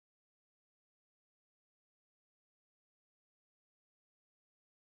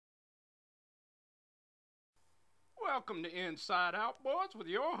Welcome to Inside Outboards with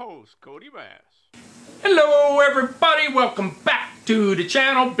your host, kodibass. Hello everybody, welcome back to the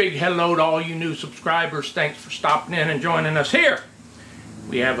channel. Big hello to all you new subscribers. Thanks for stopping in and joining us here.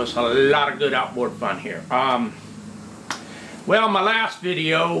 We have us a lot of good outboard fun here. Well, my last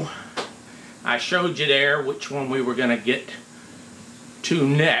video, I showed you there which one we were going to get to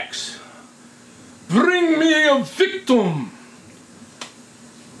next. Bring me a victim!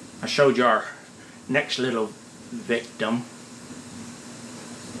 I showed you our next little victim.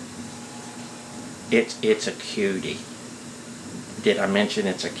 It's a cutie. Did I mention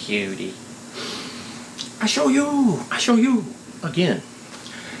it's a cutie? I show you again.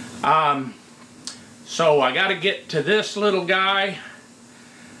 So I got to get to this little guy.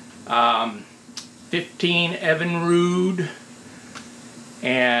 15 Evinrude,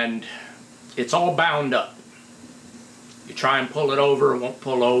 and it's all bound up. You try and pull it over, it won't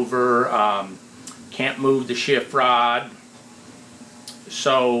pull over. Can't move the shift rod.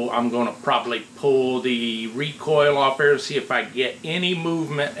 So I'm going to probably pull the recoil off there to see if I get any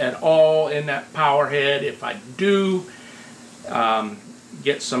movement at all in that power head. If I do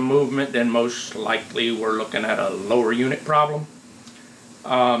get some movement, then most likely we're looking at a lower unit problem.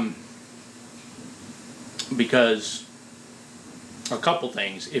 Because a couple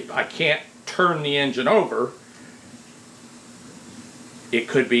things. If I can't turn the engine over, it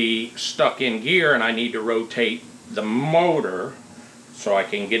could be stuck in gear and I need to rotate the motor so I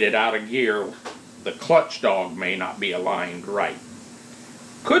can get it out of gear. The clutch dog may not be aligned right.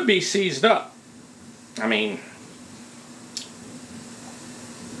 Could be seized up. I mean,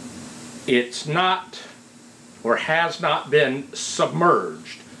 it's not or has not been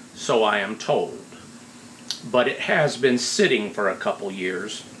submerged, so I am told. But it has been sitting for a couple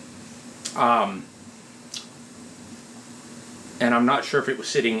years. And I'm not sure if it was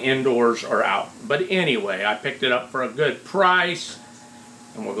sitting indoors or out. But anyway, I picked it up for a good price.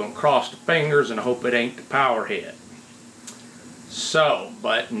 And we're going to cross the fingers and hope it ain't the power head. So,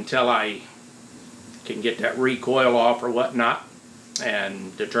 but until I can get that recoil off or whatnot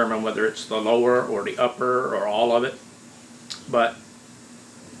and determine whether it's the lower or the upper or all of it. But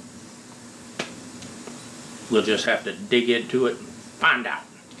we'll just have to dig into it and find out.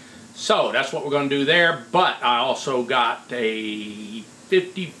 So that's what we're going to do there. But I also got a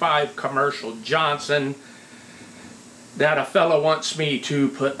 55 commercial Johnson that a fellow wants me to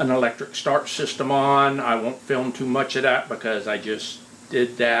put an electric start system on. I won't film too much of that because I just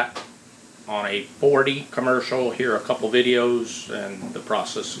did that on a 40 commercial here a couple videos, and the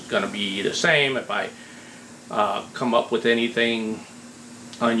process is going to be the same. If I come up with anything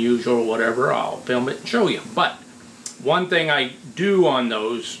unusual or whatever, I'll film it and show you. But one thing I do on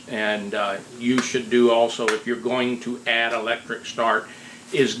those, and you should do also if you're going to add electric start,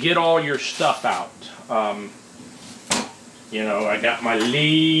 is get all your stuff out. You know, I got my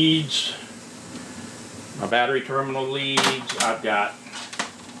leads, my battery terminal leads, I've got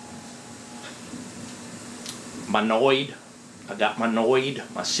my Noid,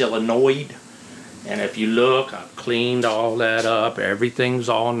 my solenoid, and if you look, I've cleaned all that up. Everything's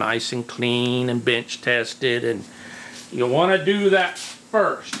all nice and clean and bench tested, and you want to do that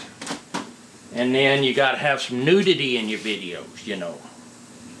first. And then you got to have some nudity in your videos, you know.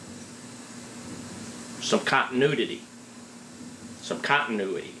 Some continuity.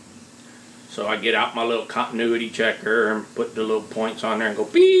 So I get out my little continuity checker and put the little points on there and go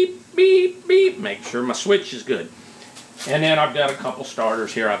beep, beep, beep. Make sure my switch is good. And then I've got a couple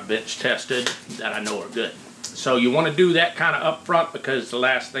starters here I've bench tested that I know are good. So you want to do that kind of up front, because the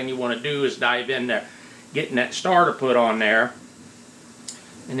last thing you want to do is dive in there getting that starter put on there.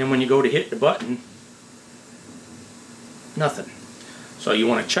 And then when you go to hit the button, nothing. So you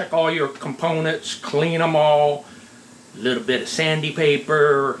want to check all your components, clean them all. A little bit of sandy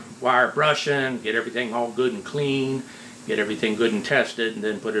paper, wire brushing, get everything all good and clean, get everything good and tested, and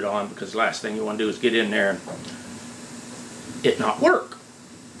then put it on, because the last thing you want to do is get in there and it not work.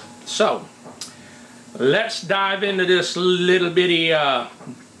 So let's dive into this little bitty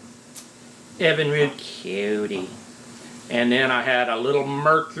Evinrude cutie. And then I had a little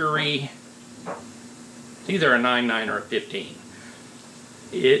Mercury, it's either a 9.9 or a 15.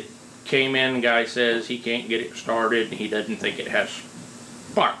 It came in, the guy says he can't get it started, and he doesn't think it has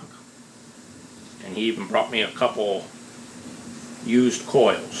spark. And he even brought me a couple used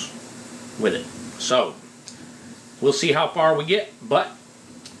coils with it. So we'll see how far we get, but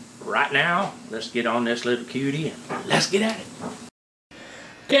right now let's get on this little cutie and let's get at it.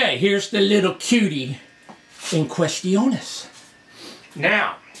 Okay, here's the little cutie in questiones.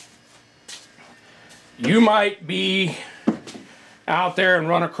 Now, you might be out there and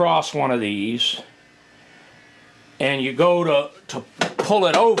run across one of these and you go to pull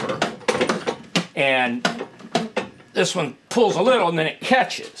it over, and this one pulls a little and then it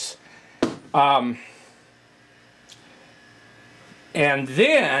catches. And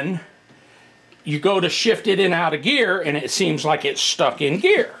then you go to shift it in out of gear and it seems like it's stuck in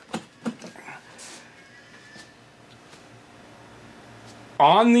gear.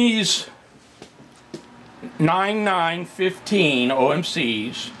 On these 9915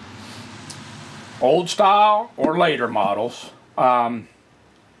 OMCs, old style or later models,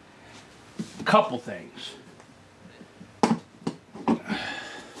 couple things.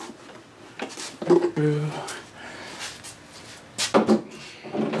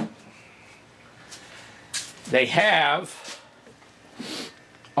 They have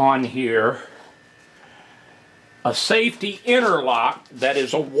on here a safety interlock that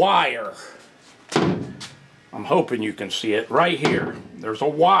is a wire. I'm hoping you can see it right here. There's a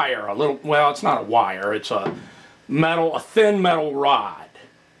wire, a little, well, it's not a wire, it's a thin metal rod.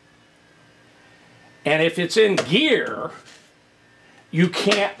 And if it's in gear, you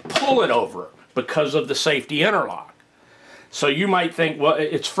can't pull it over because of the safety interlock. So you might think, well,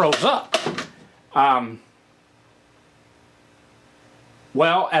 it's froze up.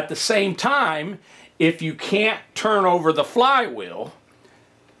 Well, at the same time, if you can't turn over the flywheel,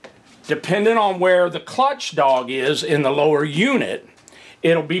 depending on where the clutch dog is in the lower unit,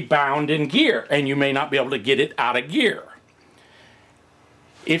 it'll be bound in gear and you may not be able to get it out of gear.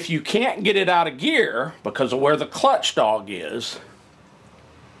 If you can't get it out of gear because of where the clutch dog is,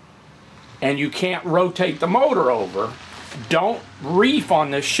 and you can't rotate the motor over, don't reef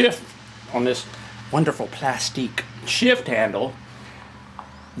on this shift, on this wonderful plastic shift handle.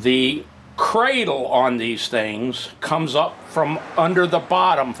 The cradle on these things comes up from under the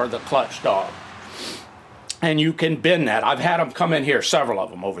bottom for the clutch dog. And you can bend that. I've had them come in here, several of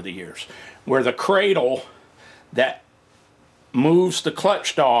them over the years, where the cradle that moves the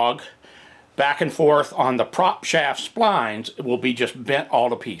clutch dog back and forth on the prop shaft splines will be just bent all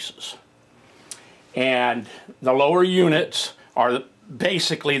to pieces. And the lower units are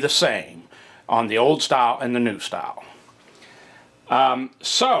basically the same on the old style and the new style.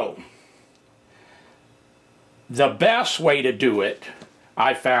 So the best way to do it,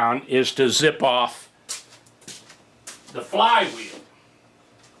 I found, is to zip off the flywheel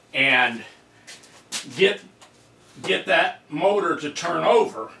and get that motor to turn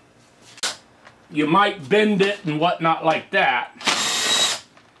over. You might bend it and whatnot like that.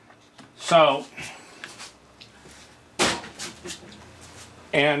 So,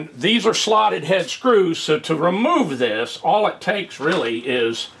 and these are slotted head screws, so to remove this, all it takes really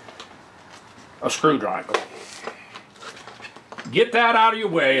is a screwdriver. Get that out of your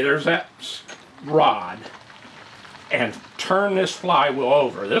way, there's that rod, and turn this flywheel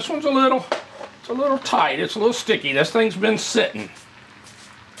over. This one's a little tight, it's a little sticky. This thing's been sitting.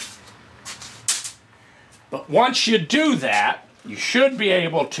 But once you do that, you should be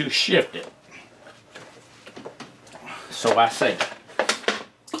able to shift it. So I say,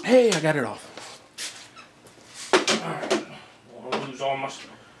 hey, I got it off. Alright, I won't lose all my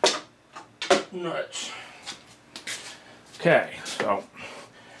nuts. Okay, so.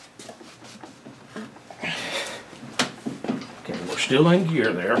 Okay, we're still in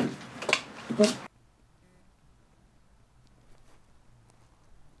gear there.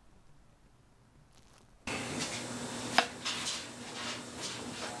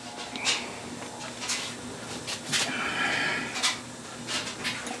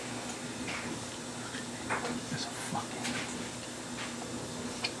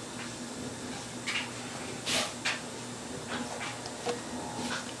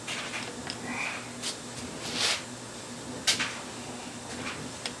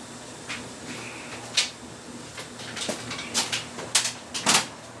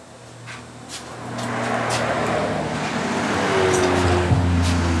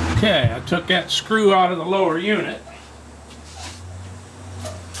 Okay, I took that screw out of the lower unit.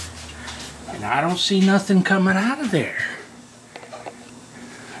 And I don't see nothing coming out of there.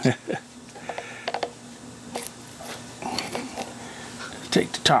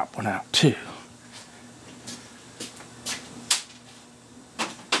 Take the top one out too.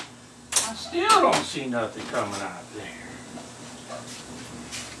 I still don't see nothing coming out of there.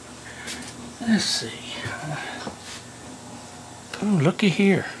 Let's see. Oh, looky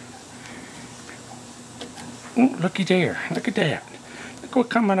here. Oh, looky there. Look at that. Look what's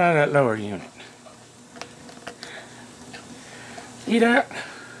coming out of that lower unit. See that?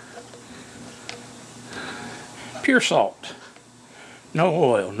 Pure salt. No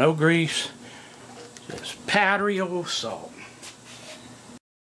oil, no grease. Just powdery old salt.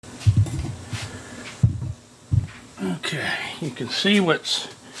 Okay, you can see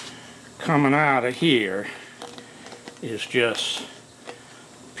what's coming out of here is just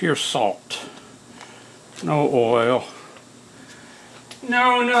pure salt. No oil.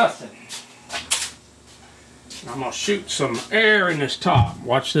 No nothing. I'm going to shoot some air in this top.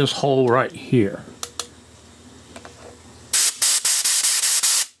 Watch this hole right here.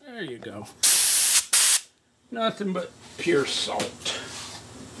 There you go. Nothing but pure salt.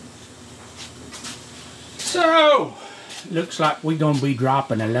 So, looks like we're going to be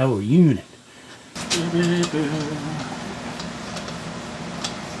dropping a lower unit.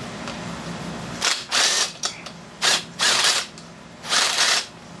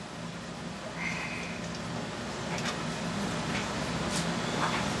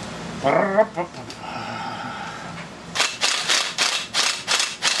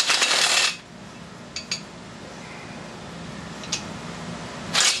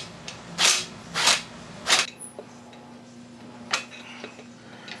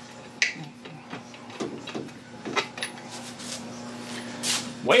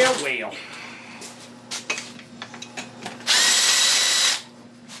 Well.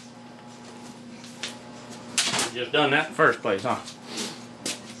 Just done that in the first place, huh?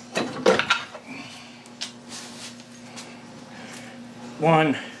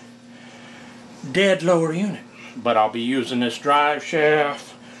 One dead lower unit, but I'll be using this drive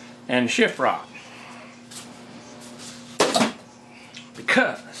shaft and shift rod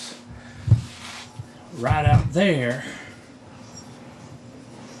because right out there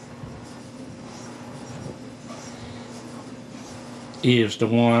is the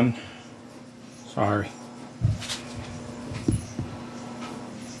one, sorry,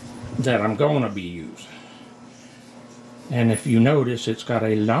 that I'm going to be using. And if you notice, it's got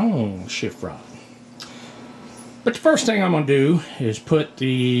a long shift rod. But the first thing I'm going to do is put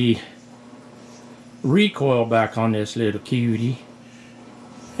the recoil back on this little cutie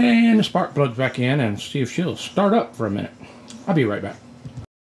and the spark plugs back in and see if she'll start up for a minute. I'll be right back.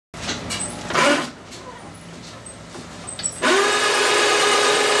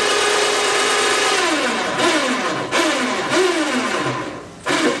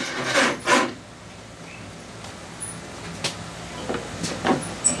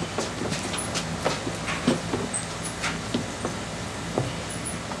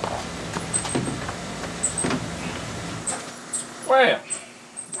 Well,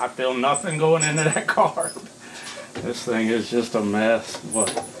 I feel nothing going into that carb. This thing is just a mess. What?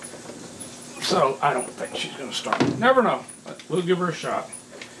 So I don't think she's going to start. Never know. But we'll give her a shot.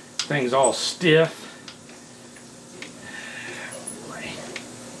 Thing's all stiff.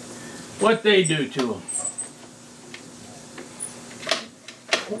 What they do to them.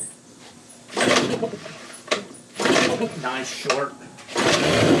 Nice short.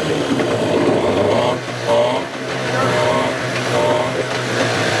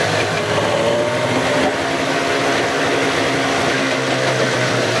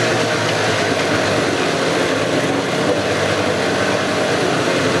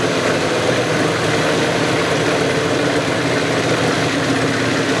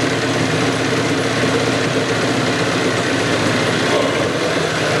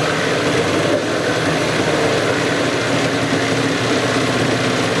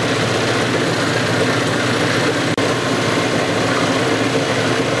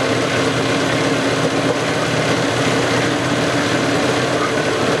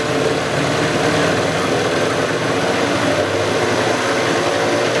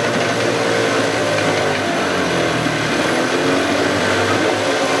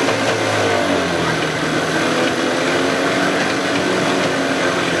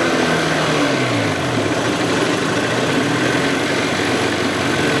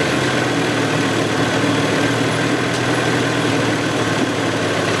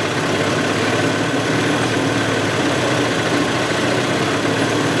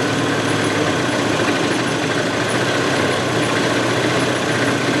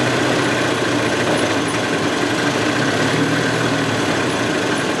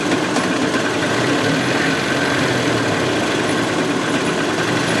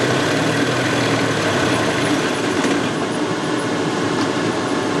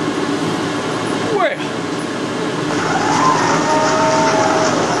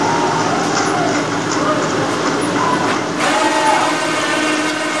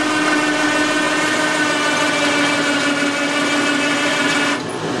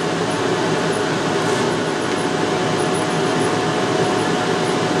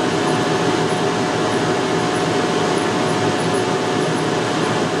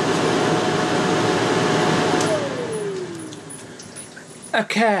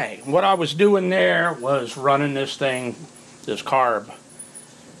 Okay, what I was doing there was running this thing, this carb,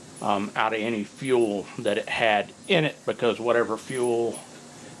 out of any fuel that it had in it, because whatever fuel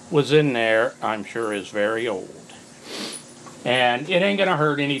was in there, I'm sure is very old. And it ain't gonna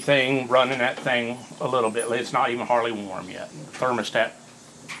hurt anything running that thing a little bit. It's not even hardly warm yet. Thermostat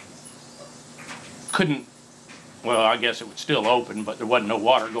couldn't, well, I guess it was still open, but there wasn't no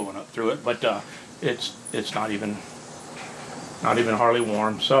water going up through it. But it's not even hardly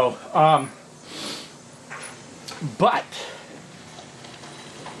warm. So, but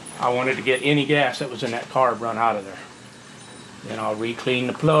I wanted to get any gas that was in that carb run out of there. Then I'll re-clean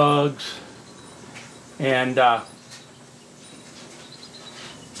the plugs, and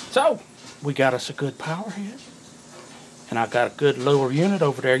so we got us a good power head, and I got a good lower unit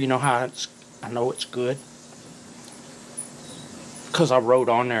over there. You know how I know it's good? Because I wrote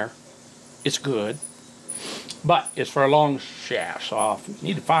on there, it's good, but it's for a long shaft, so I'll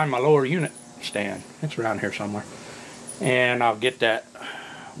need to find my lower unit stand. It's around here somewhere, and I'll get that.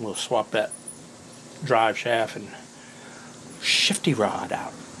 We'll swap that drive shaft and shifty rod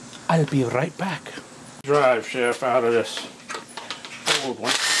out. I'll be right back. Drive shaft out of this old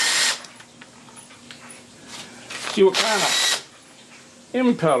one. See what kind of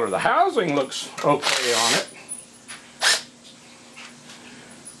impeller. The housing looks okay on it.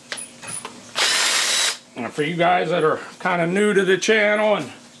 And for you guys that are kind of new to the channel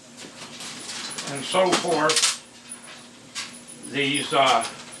and so forth, these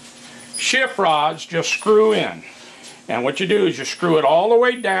shift rods just screw in. And what you do is you screw it all the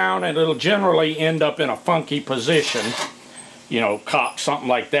way down, and it'll generally end up in a funky position, you know, cock, something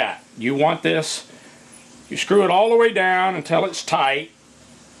like that. You want this, you screw it all the way down until it's tight,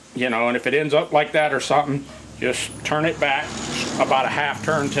 you know, and if it ends up like that or something, just turn it back about a half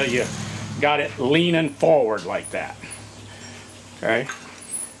turn until you got it leaning forward like that. Okay?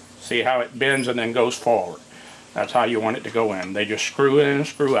 See how it bends and then goes forward. That's how you want it to go in. They just screw in and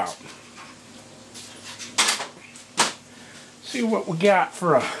screw out. See what we got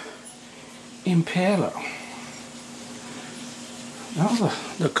for a impeller. Well,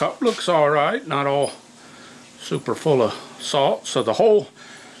 the cup looks alright, not all super full of salt, so the whole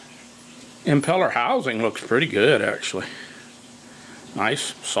impeller housing looks pretty good actually.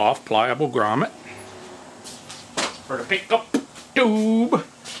 Nice, soft, pliable grommet for the pickup tube.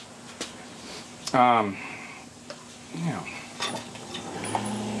 Yeah.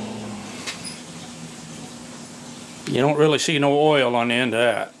 You don't really see no oil on the end of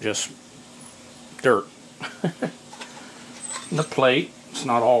that, just dirt. The plate, it's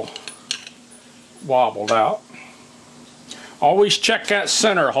not all wobbled out. Always check that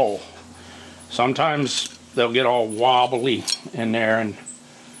center hole. Sometimes they'll get all wobbly in there, and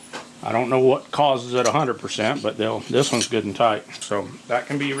I don't know what causes it 100%, but this one's good and tight, so that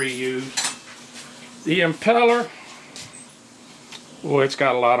can be reused. The impeller, well, it's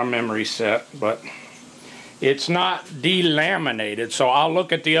got a lot of memory set, but it's not delaminated, so I'll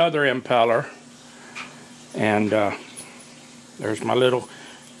look at the other impeller, and there's my little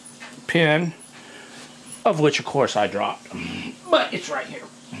pin, of which of course I dropped, but it's right here.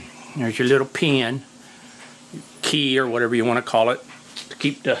 There's your little pin, key or whatever you want to call it, to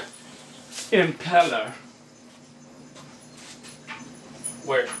keep the impeller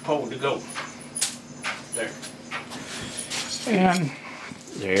where it's supposed to go. There. And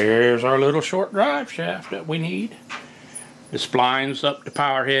there's our little short drive shaft that we need. The splines up the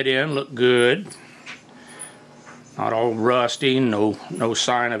power head in look good. Not all rusty, no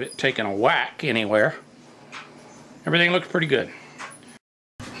sign of it taking a whack anywhere. Everything looks pretty good.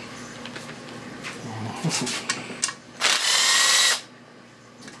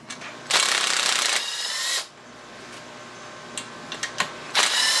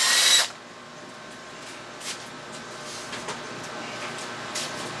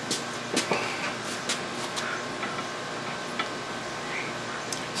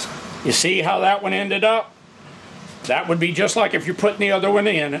 You see how that one ended up? That would be just like if you're putting the other one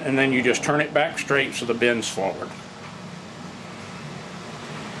in, and then you just turn it back straight so the bend's forward.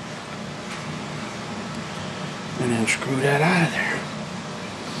 And then screw that out of there.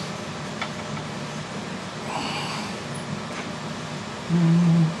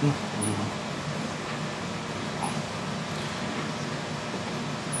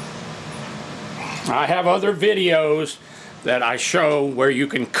 I have other videos that I show where you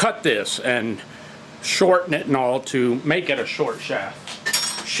can cut this and shorten it and all to make it a short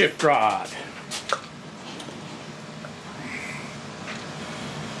shaft shift rod.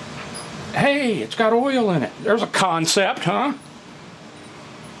 Hey, it's got oil in it. There's a concept, huh?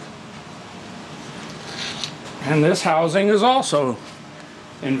 And this housing is also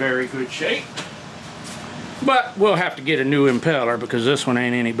in very good shape. But we'll have to get a new impeller because this one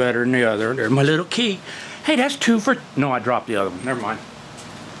ain't any better than the other. There's my little key. Hey, that's 2 for... No, I dropped the other one. Never mind.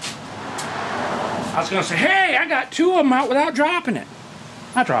 I was going to say, hey, I got 2 of them out without dropping it.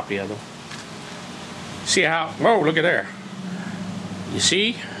 I dropped the other one. See how... Whoa, look at there. You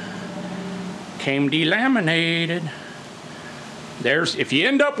see? Came delaminated. There's... If you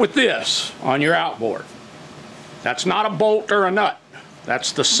end up with this on your outboard, that's not a bolt or a nut.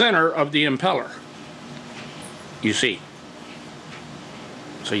 That's the center of the impeller. You see.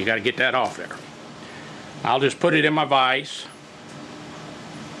 So you got to get that off there. I'll just put it in my vise,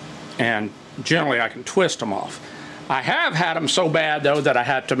 and generally I can twist them off. I have had them so bad though that I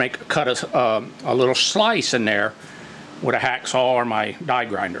had to cut a little slice in there with a hacksaw or my die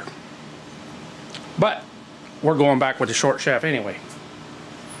grinder. But we're going back with the short shaft anyway.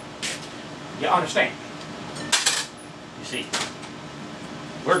 You understand? You see,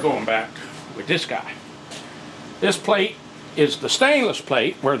 we're going back with this guy. This plate is the stainless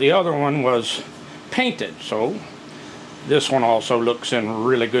plate where the other one was painted, so this one also looks in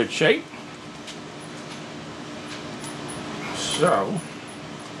really good shape. So,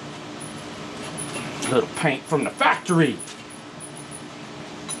 a little paint from the factory.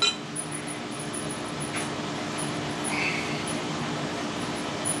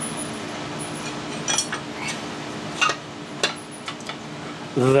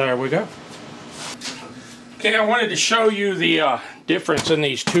 There we go. Okay, I wanted to show you the difference in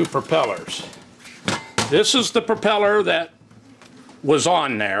these 2 propellers. This is the propeller that was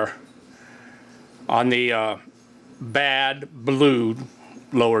on there on the bad blued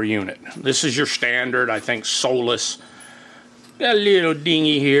lower unit. This is your standard, I think, Solus. Got a little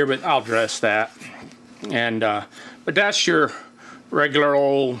dingy here, but I'll dress that. And but that's your regular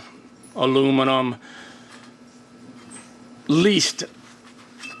old aluminum, least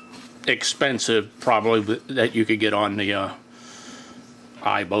expensive probably that you could get on the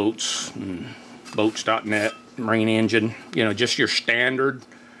iBoats and boats.net, marine engine, you know, just your standard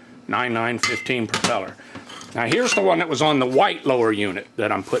 9915 propeller. Now here's the one that was on the white lower unit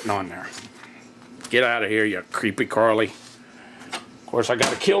that I'm putting on there. Get out of here, you creepy Carly. Of course I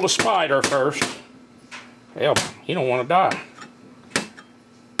gotta kill the spider first. Hell, he don't want to die.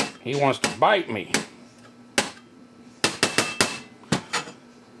 He wants to bite me.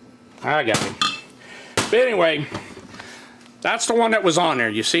 I got him. But anyway, that's the one that was on there.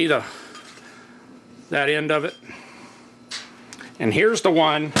 You see that end of it? And here's the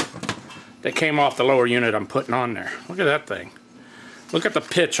one that came off the lower unit I'm putting on there. Look at that thing. Look at the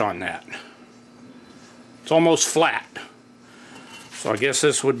pitch on that. It's almost flat. So I guess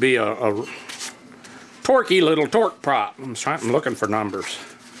this would be a torquey little torque prop. I'm looking for numbers.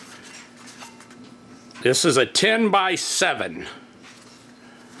 This is a 10x7.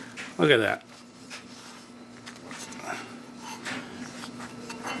 Look at that.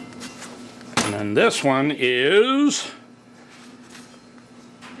 And then this one is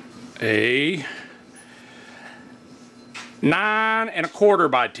a 9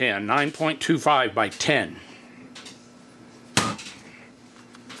 1/4 by 10, 9.25 by 10.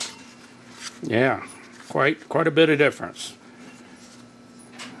 Yeah, quite a bit of difference.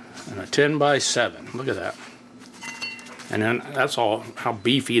 And a 10x7. Look at that. And then that's all how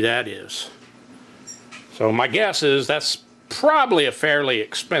beefy that is. So my guess is that's probably a fairly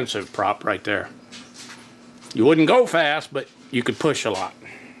expensive prop right there. You wouldn't go fast, but you could push a lot.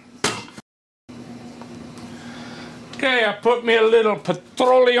 Okay, I put me a little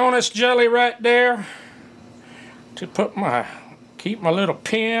petroleonis jelly right there to keep my little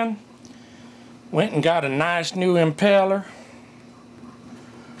pin. Went and got a nice new impeller.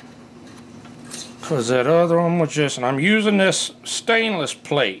 Because that other one was just, and I'm using this stainless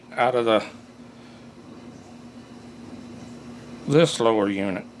plate out of this lower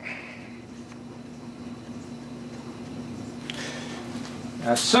unit.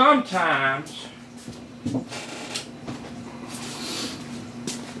 Now sometimes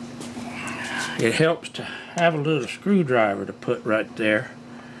it helps to have a little screwdriver to put right there.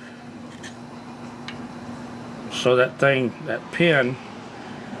 So that thing, that pin,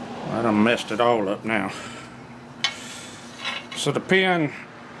 I done messed it all up now. So the pin,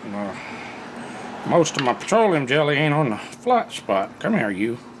 most of my petroleum jelly ain't on the flat spot. Come here,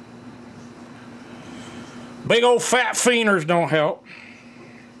 you. Big old fat feeners don't help.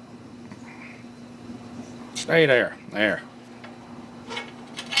 Stay there. There.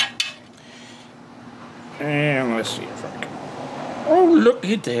 And let's see if I can. Oh, look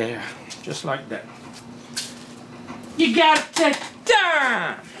at there. Just like that. You gotta take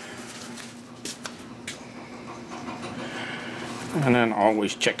time. And then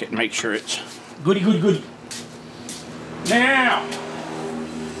always check it and make sure it's goody, goody, goody. Now,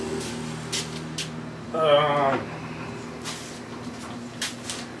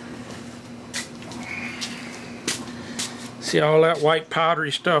 see all that white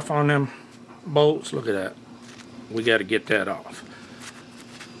powdery stuff on them bolts? Look at that. We got to get that off.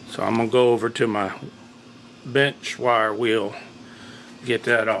 So I'm going to go over to my bench wire wheel, get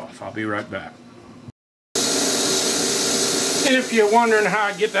that off. I'll be right back. If you're wondering how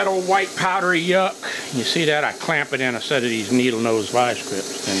I get that old white powdery yuck, you see that? I clamp it in a set of these needle nose vice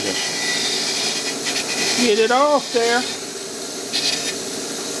grips and just get it off there.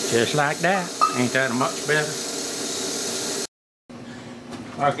 Just like that. Ain't that much better?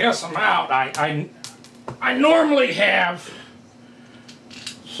 I guess I'm out. I normally have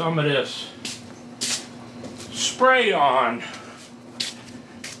some of this spray on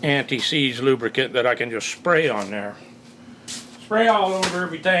anti-seize lubricant that I can just spray on there. Spray all over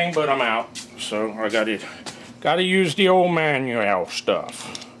everything, but I'm out. So I gotta use the old manual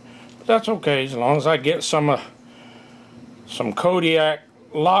stuff. But that's okay as long as I get some Kodiak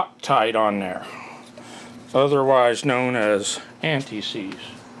Loctite on there, otherwise known as anti-seize.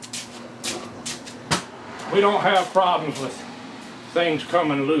 We don't have problems with things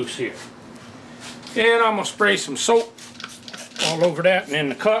coming loose here. And I'm gonna spray some soap all over that and in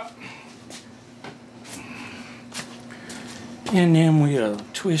the cup. And then we'll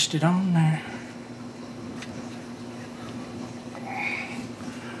twist it on there.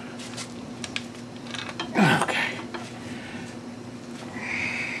 Okay.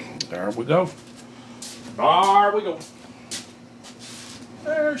 There we go. There we go.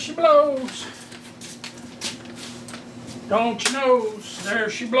 There she blows. Don't you know? There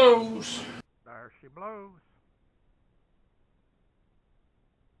she blows. There she blows.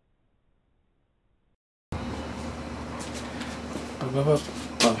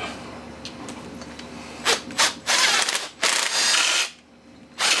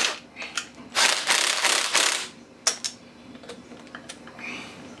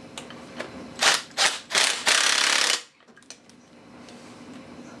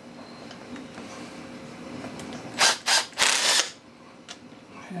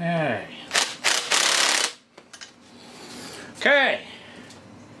 Hey. Okay.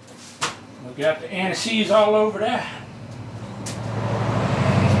 We got the anti-seize all over that.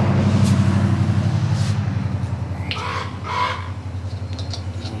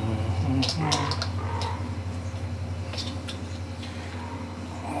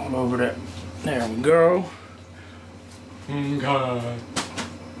 All over that. There we go. Okay.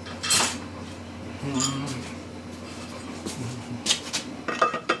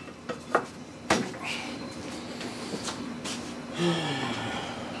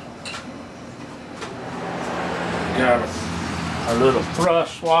 Got a little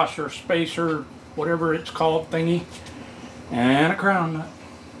thrust washer, spacer, whatever it's called thingy, and a crown nut.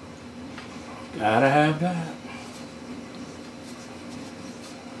 Gotta have that.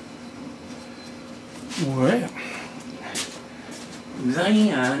 Well,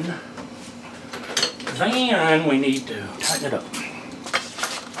 then we need to tighten it up.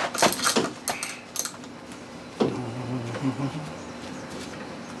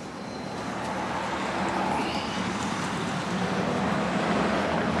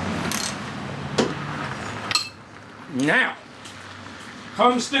 Now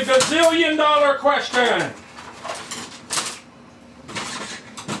comes the gazillion-dollar question,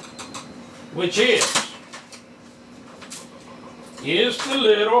 which is the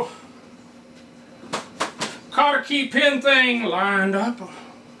little cotter key pin thing lined up,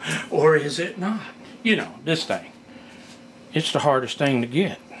 or is it not? You know, this thing, it's the hardest thing to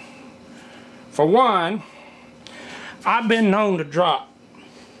get. For one, I've been known to drop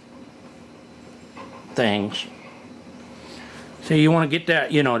things. So you want to get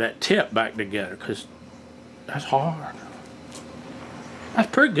that, you know, that tip back together, because that's hard. That's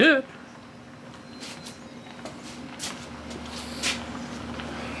pretty good.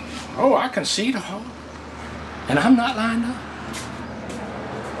 Oh, I can see the hole. And I'm not lined up.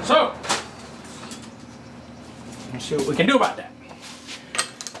 So, let's see what we can do about that.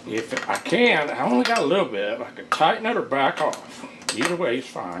 If I can, I only got a little bit. I can tighten it or back off. Either way is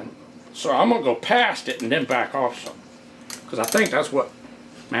fine. So I'm going to go past it and then back off some. Because I think that's what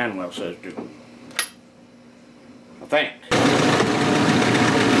Manuel says do. I think.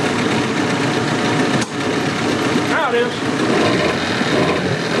 Now it is.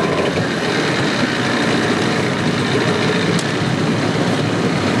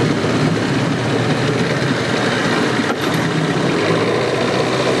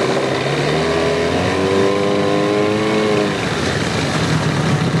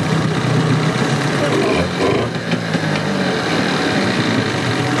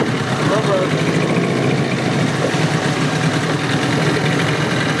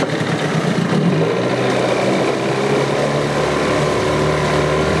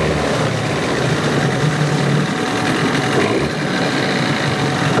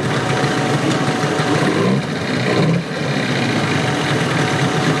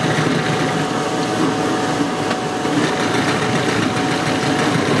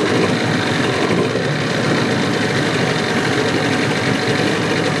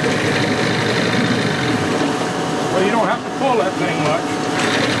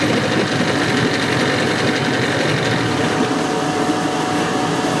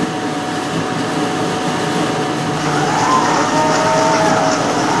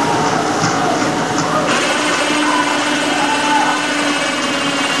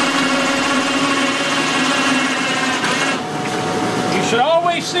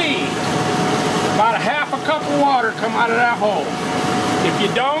 see about a half a cup of water come out of that hole. If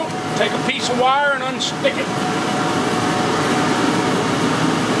you don't, take a piece of wire and unstick it.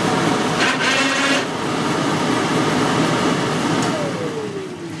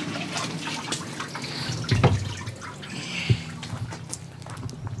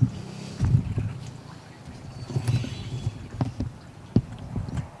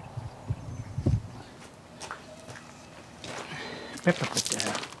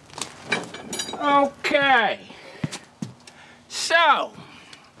 Okay, so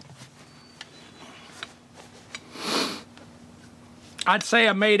I'd say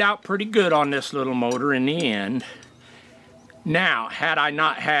I made out pretty good on this little motor in the end. Now, had I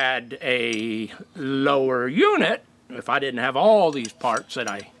not had a lower unit, if I didn't have all these parts that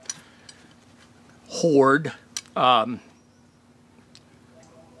I hoard,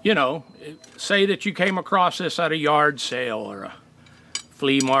 you know, say that you came across this at a yard sale or a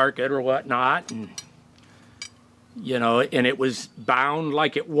flea market or whatnot, and you know, and it was bound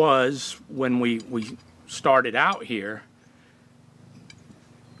like it was when we started out here,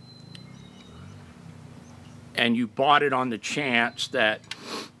 and you bought it on the chance that,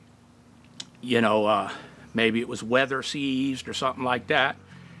 you know, maybe it was weather seized or something like that,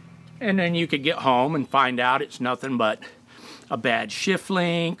 and then you could get home and find out it's nothing but a bad shift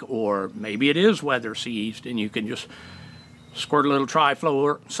link, or maybe it is weather seized, and you can just squirt a little tri-flow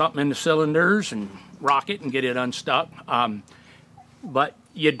or something in the cylinders and rock it and get it unstuck. But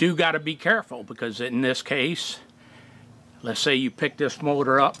you do got to be careful, because in this case, let's say you picked this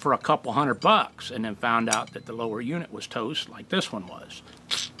motor up for a couple $100 and then found out that the lower unit was toast like this one was.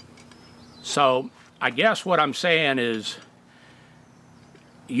 So I guess what I'm saying is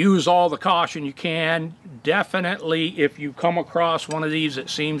use all the caution you can. Definitely, if you come across one of these that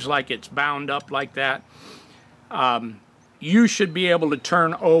seems like it's bound up like that, you should be able to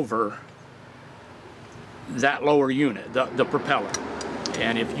turn over that lower unit, the propeller.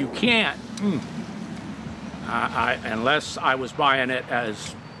 And if you can't, unless I was buying it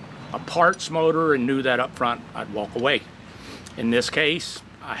as a parts motor and knew that up front, I'd walk away. In this case,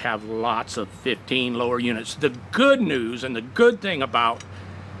 I have lots of 15 lower units. The good news and the good thing about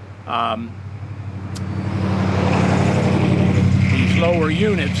these lower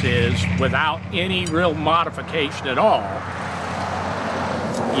units is, without any real modification at all,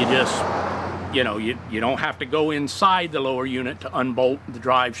 you just, you know, you don't have to go inside the lower unit to unbolt the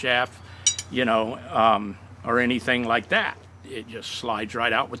drive shaft, you know, or anything like that. It just slides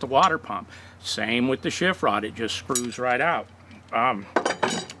right out with the water pump. Same with the shift rod, it just screws right out.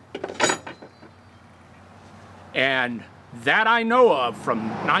 And that I know of, from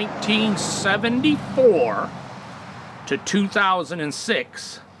 1974 to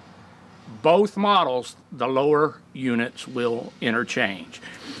 2006, both models, the lower units will interchange.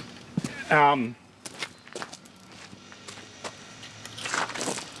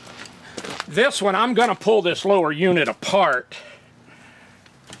 This one, I'm going to pull this lower unit apart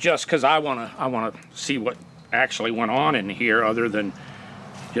just because I want to see what actually went on in here, other than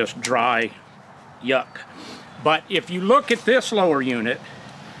just dry yuck. But if you look at this lower unit,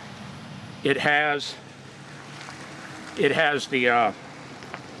 it has the I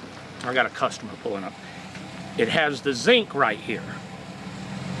got a customer pulling up. It has the zinc right here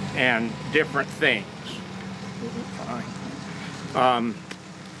and different things.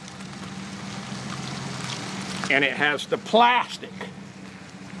 And it has the plastic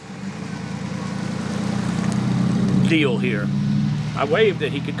deal here. I waved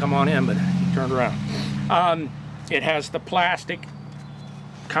that he could come on in, but he turned around. It has the plastic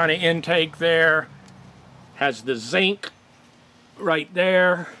kind of intake there, has the zinc right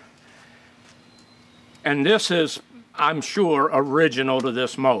there, and this is, I'm sure, original to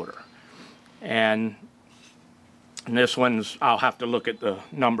this motor. And this one's, I'll have to look at the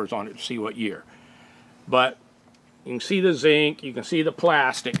numbers on it to see what year. But you can see the zinc, you can see the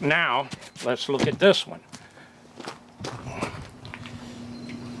plastic. Now, let's look at this one.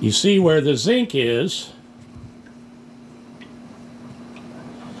 You see where the zinc is,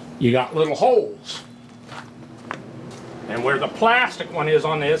 you got little holes. And where the plastic one is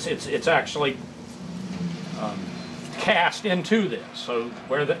on this, it's actually cast into this. So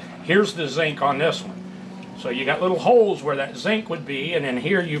here's the zinc on this one. So you got little holes where that zinc would be, and then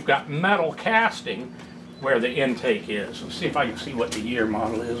here you've got metal casting where the intake is. Let's see if I can see what the year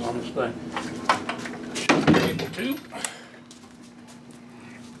model is on this thing. Should be able to.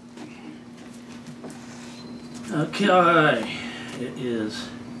 Okay, it is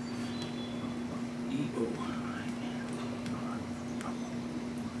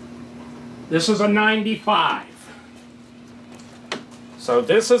This is a 95. So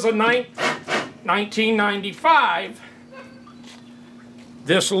this is a 1995.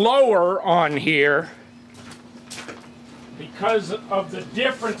 This lower on here, because of the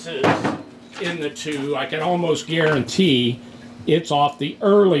differences in the two, I can almost guarantee it's off the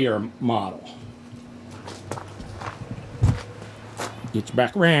earlier model. Gets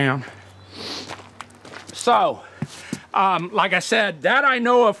back around. So, like I said, that I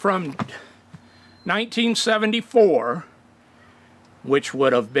know of from 1974, which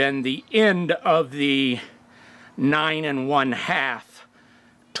would have been the end of the 9 1/2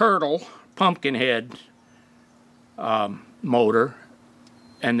 turtle pumpkinhead motor,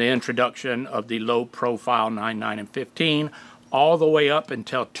 and the introduction of the low profile 9, 9, and 15, all the way up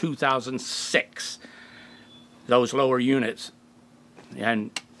until 2006. Those lower units. And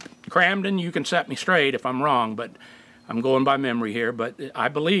Cramden, you can set me straight if I'm wrong, but I'm going by memory here. But I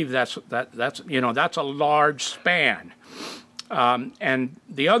believe that's a large span. And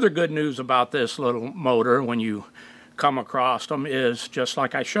the other good news about this little motor, when you come across them, is just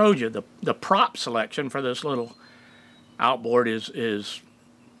like I showed you, the prop selection for this little outboard is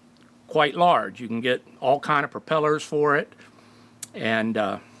quite large. You can get all kind of propellers for it, and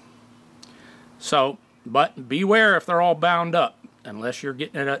but beware if they're all bound up. Unless you're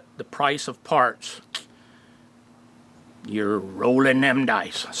getting it at the price of parts, you're rolling them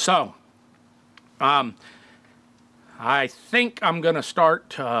dice. So I think I'm gonna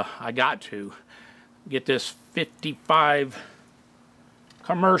start, I got to get this 55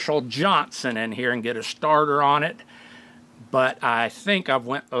 commercial Johnson in here and get a starter on it. But I think I've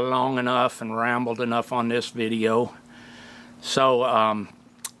went long enough and rambled enough on this video. So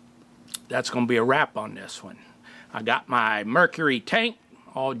that's going to be a wrap on this one. I got my mercury tank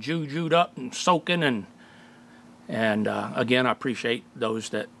all jujued up and soaking, and again, I appreciate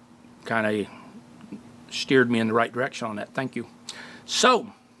those that kind of steered me in the right direction on that. Thank you.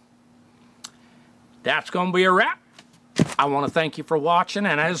 So that's going to be a wrap. I want to thank you for watching,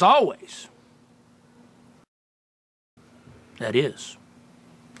 and as always, that is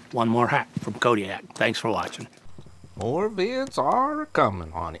one more hack from Kodiak. Thanks for watching. More vids are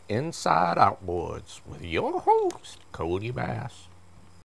coming on Inside Outboards with your host, Kodibass.